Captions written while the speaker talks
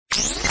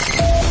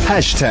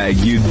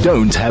You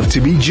don't have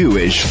to be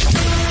Jewish.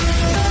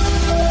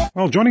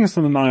 Well, joining us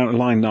on the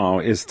line now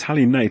is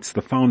Tali Nates,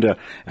 the founder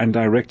and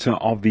director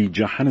of the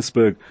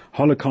Johannesburg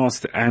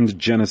Holocaust and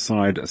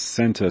Genocide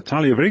Centre.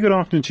 Tali, a very good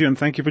afternoon to you and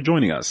thank you for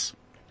joining us.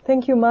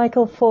 Thank you,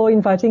 Michael, for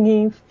inviting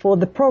me for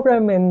the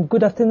program, and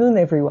good afternoon,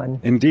 everyone.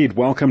 Indeed.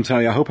 Welcome,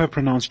 Tali. I hope I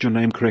pronounced your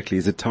name correctly.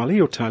 Is it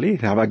Tali or Tali?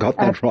 Have I got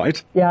that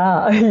right?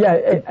 Yeah,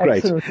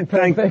 Great. Absolutely.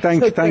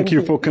 Thank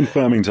you for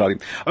confirming, Tali.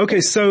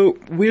 Okay, so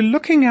we're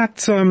looking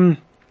at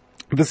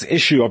this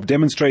issue of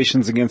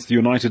demonstrations against the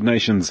United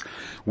Nations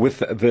with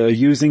the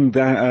using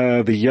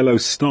the yellow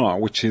star,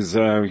 which is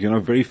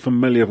very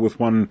familiar with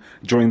one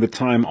during the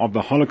time of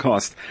the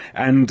Holocaust,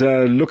 and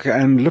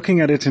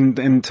looking at it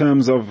in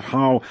terms of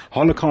how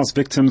Holocaust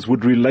victims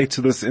would relate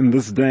to this in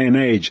this day and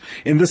age.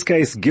 In this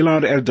case,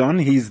 Gilad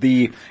Erdan, he's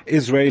the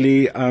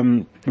Israeli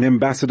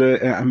ambassador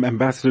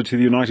to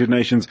the United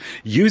Nations,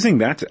 using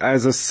that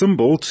as a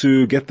symbol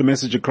to get the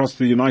message across to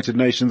the United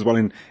Nations. Well,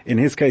 in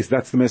his case,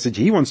 that's the message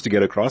he wants to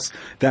get across,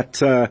 that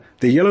the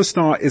yellow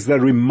star is the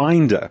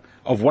reminder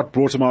of what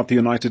brought about the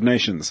United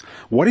Nations.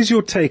 What is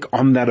your take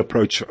on that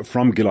approach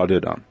from Gilad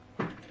Erdan?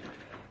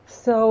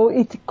 So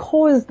it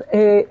caused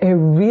a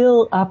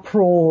real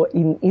uproar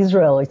in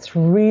Israel. It's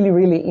really,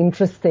 really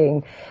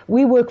interesting.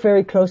 We work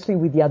very closely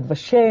with Yad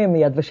Vashem.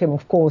 Yad Vashem,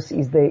 of course,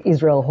 is the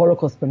Israel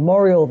Holocaust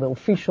Memorial, the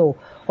official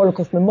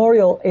Holocaust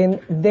Memorial,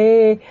 and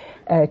their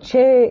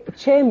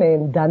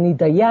chairman, Dani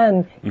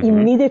Dayan,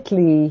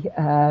 immediately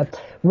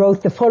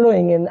wrote the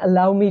following, and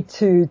allow me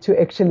to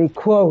actually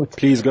quote.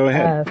 Please go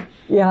ahead.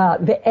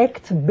 The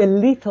act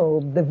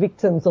belittled the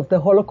victims of the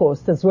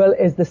Holocaust as well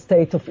as the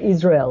state of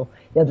Israel,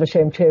 Yad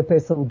Vashem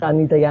chairperson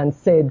Dani Dayan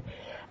said,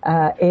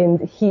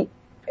 and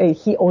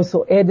he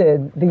also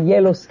added, the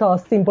yellow star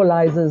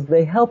symbolizes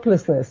the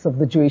helplessness of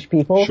the Jewish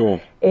people,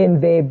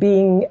 and their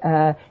being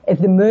at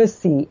the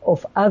mercy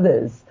of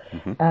others.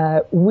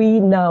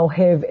 We now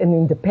have an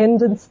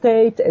independent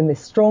state and a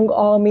strong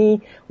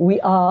army.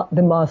 We are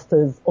the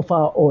masters of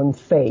our own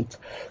fate.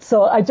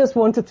 So I just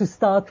wanted to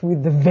start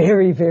with the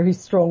very, very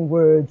strong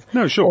words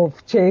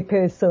of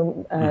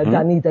chairperson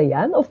Dani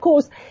Dayan. Of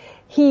course,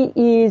 he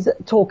is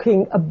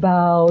talking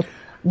about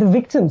the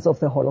victims of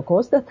the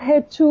Holocaust that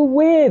had to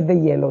wear the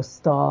yellow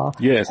star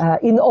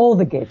in all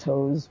the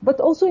ghettos, but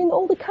also in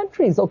all the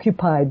countries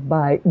occupied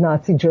by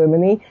Nazi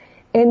Germany,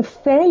 and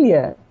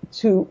failure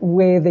to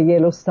wear the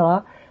yellow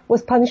star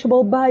was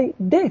punishable by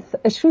death,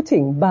 a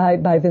shooting by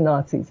the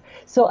Nazis.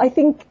 So I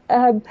think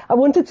I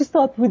wanted to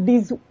start with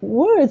these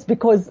words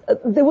because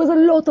there was a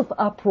lot of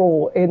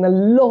uproar and a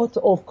lot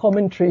of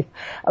commentary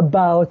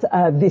about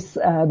this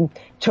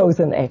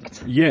chosen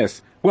act.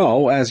 Yes.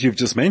 Well, as you've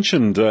just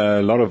mentioned,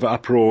 a lot of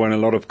uproar and a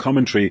lot of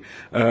commentary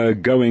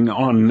going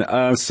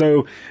on.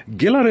 So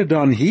Gilad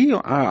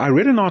Erdan, I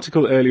read an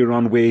article earlier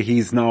on where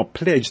he's now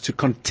pledged to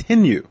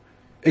continue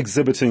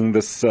exhibiting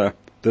this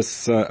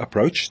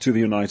approach to the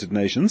United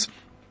Nations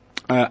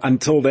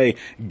until they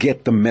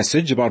get the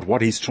message about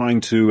what he's trying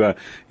to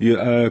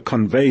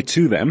convey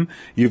to them.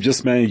 You've just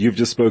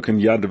spoken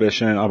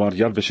about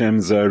Yad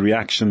Vashem's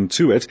reaction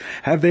to it.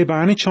 Have they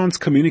by any chance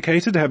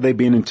communicated? Have they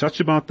been in touch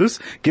about this?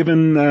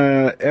 Given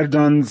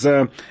Erdan's,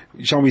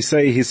 shall we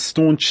say, his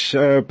staunch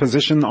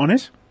position on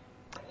it?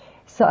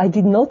 So I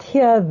did not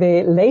hear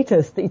the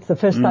latest. It's the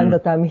first time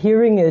that I'm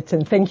hearing it,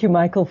 and thank you,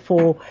 Michael,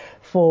 for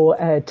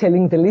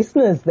telling the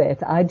listeners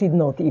that. I did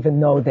not even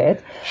know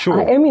that.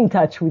 I am in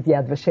touch with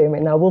Yad Vashem,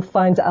 and I will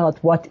find out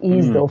what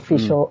is the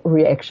official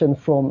reaction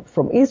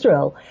from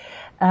Israel.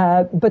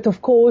 But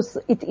of course,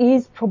 it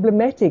is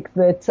problematic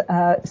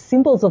that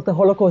symbols of the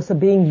Holocaust are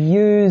being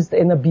used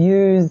and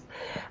abused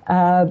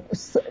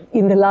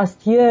in the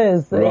last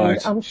years. Right.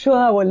 And I'm sure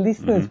our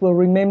listeners will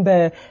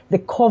remember the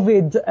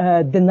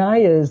COVID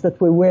deniers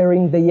that were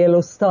wearing the yellow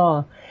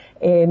star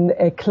and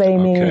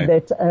claiming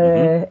that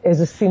as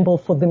a symbol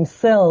for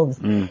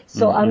themselves.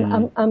 So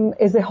I'm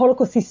as a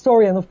Holocaust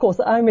historian, of course,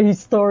 I'm a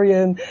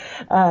historian,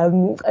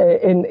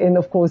 and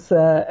of course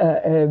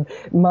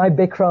my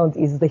background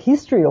is the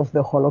history of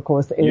the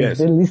Holocaust, as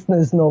the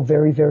listeners know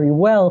very, very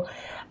well.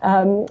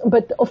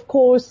 But of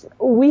course,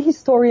 we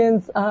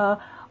historians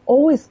are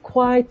always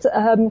quite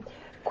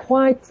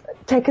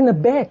taken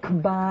aback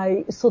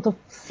by sort of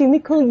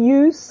cynical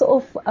use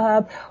of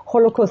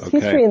Holocaust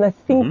history, and I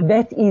think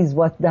that is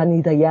what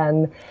Dani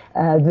Dayan,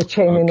 the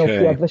chairman of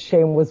Yad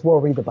Vashem, was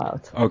worried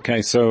about.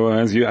 Okay, so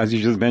as you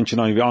just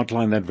mentioned, I've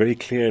outlined that very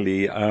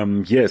clearly.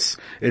 Yes,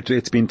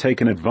 it's been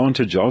taken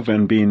advantage of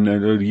and been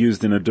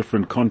used in a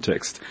different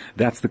context.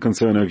 That's the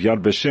concern of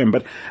Yad Vashem.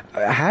 But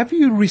have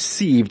you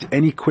received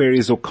any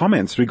queries or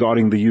comments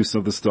regarding the use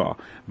of the star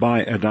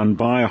by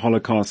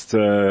Holocaust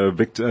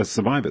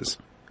survivors?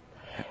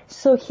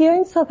 So here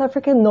in South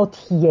Africa, not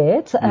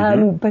yet,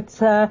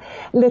 but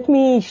let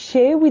me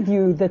share with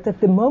you that at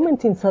the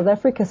moment in South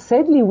Africa,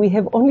 sadly, we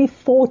have only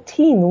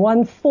 14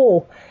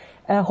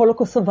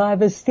 Holocaust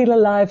survivors still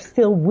alive,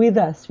 still with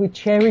us. We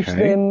cherish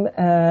them,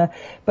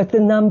 but the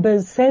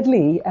numbers,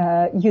 sadly,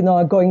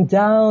 are going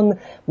down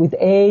with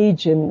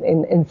age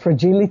and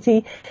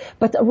fragility.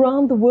 But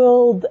around the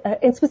world,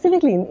 and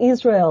specifically in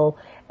Israel,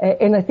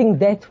 and I think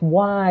that's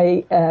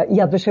why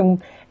Yad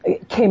Vashem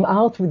came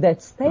out with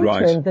that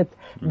statement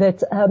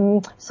that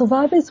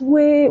survivors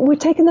were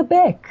taken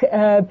aback.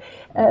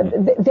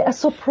 They are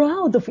so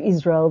proud of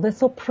Israel. They're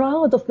so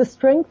proud of the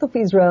strength of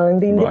Israel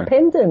and the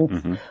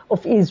independence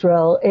of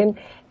Israel,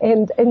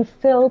 and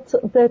felt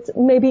that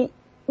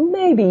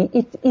maybe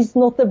it is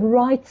not the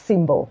right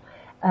symbol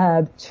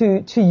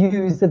to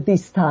use at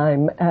this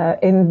time,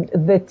 and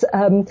that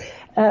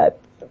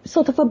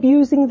sort of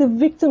abusing the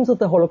victims of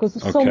the Holocaust,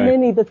 so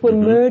many that were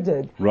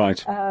murdered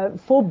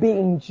for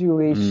being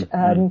Jewish,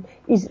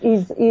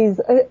 is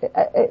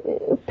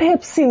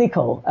perhaps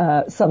cynical.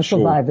 Some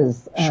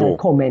survivors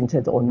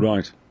commented on.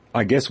 Right.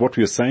 I guess what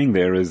we're saying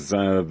there is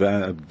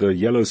the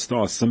yellow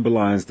star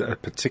symbolized a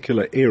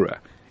particular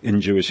era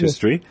in Jewish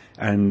history,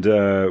 and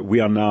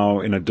we are now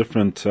in a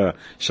different,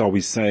 shall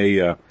we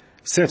say,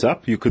 set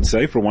up, you could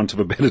say, for want of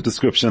a better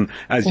description.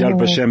 As Yad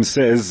Vashem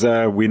says,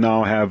 we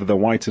now have the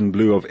white and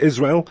blue of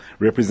Israel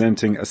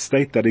representing a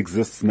state that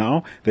exists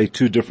now. They're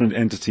two different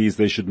entities.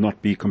 They should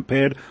not be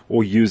compared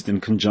or used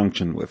in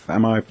conjunction with.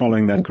 Am I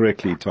following that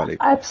correctly, Tali?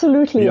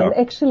 Absolutely. Yeah. And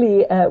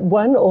actually,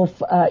 one of,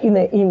 in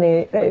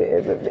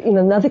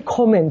another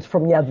comment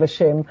from Yad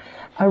Vashem,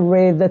 I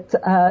read that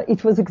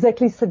it was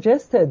exactly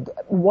suggested,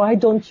 why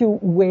don't you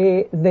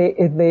wear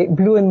the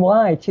blue and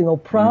white,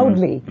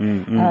 proudly?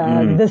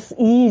 This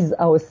is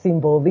our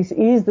symbol. This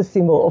is the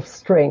symbol of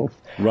strength.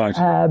 Right.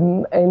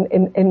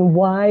 And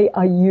why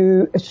are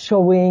you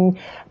showing,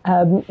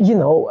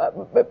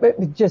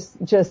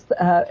 just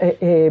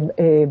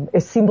a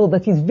symbol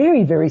that is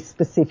very, very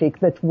specific,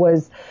 that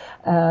was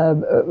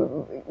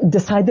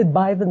decided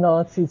by the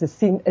Nazis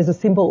as a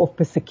symbol of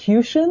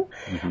persecution,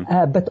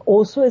 but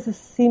also as a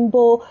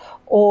symbol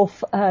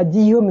of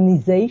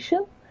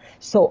dehumanization.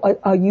 So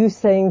are you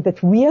saying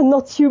that we are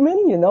not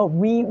human?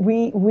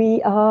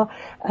 We are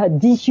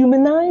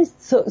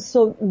dehumanized.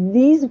 So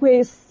these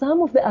were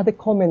some of the other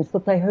comments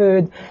that I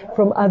heard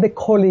from other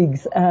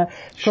colleagues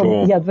from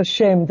Yad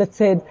Vashem that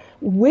said,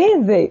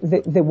 wear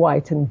the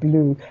white and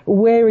blue,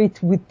 wear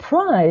it with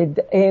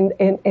pride,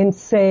 and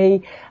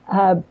say,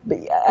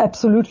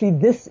 absolutely,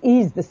 this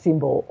is the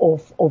symbol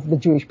of the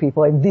Jewish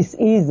people, and this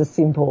is the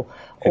symbol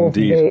of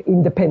the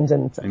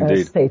independent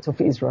state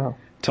of Israel.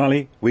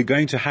 Tali, we're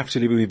going to have to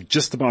leave. We've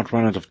just about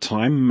run out of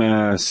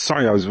time.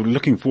 Sorry, I was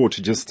looking forward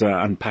to just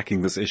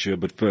unpacking this issue a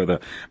bit further,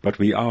 but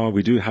we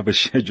do have a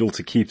schedule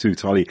to keep to,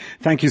 Tali.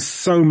 Thank you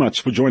so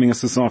much for joining us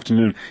this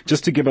afternoon,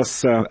 just to give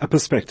us a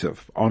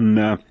perspective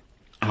on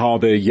how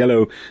the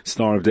yellow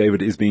Star of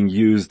David is being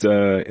used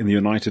in the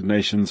United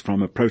Nations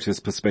from a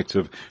protest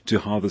perspective, to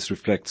how this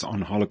reflects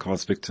on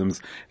Holocaust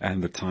victims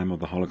and the time of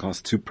the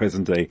Holocaust to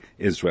present-day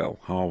Israel,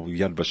 how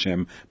Yad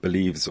Vashem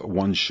believes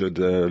one should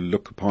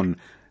look upon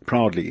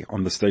proudly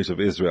on the state of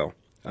Israel,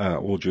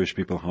 all Jewish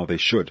people, how they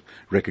should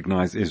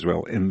recognize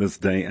Israel in this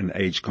day and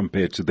age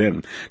compared to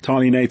then.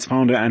 Tali Nates,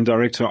 founder and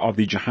director of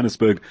the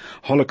Johannesburg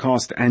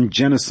Holocaust and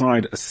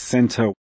Genocide Centre.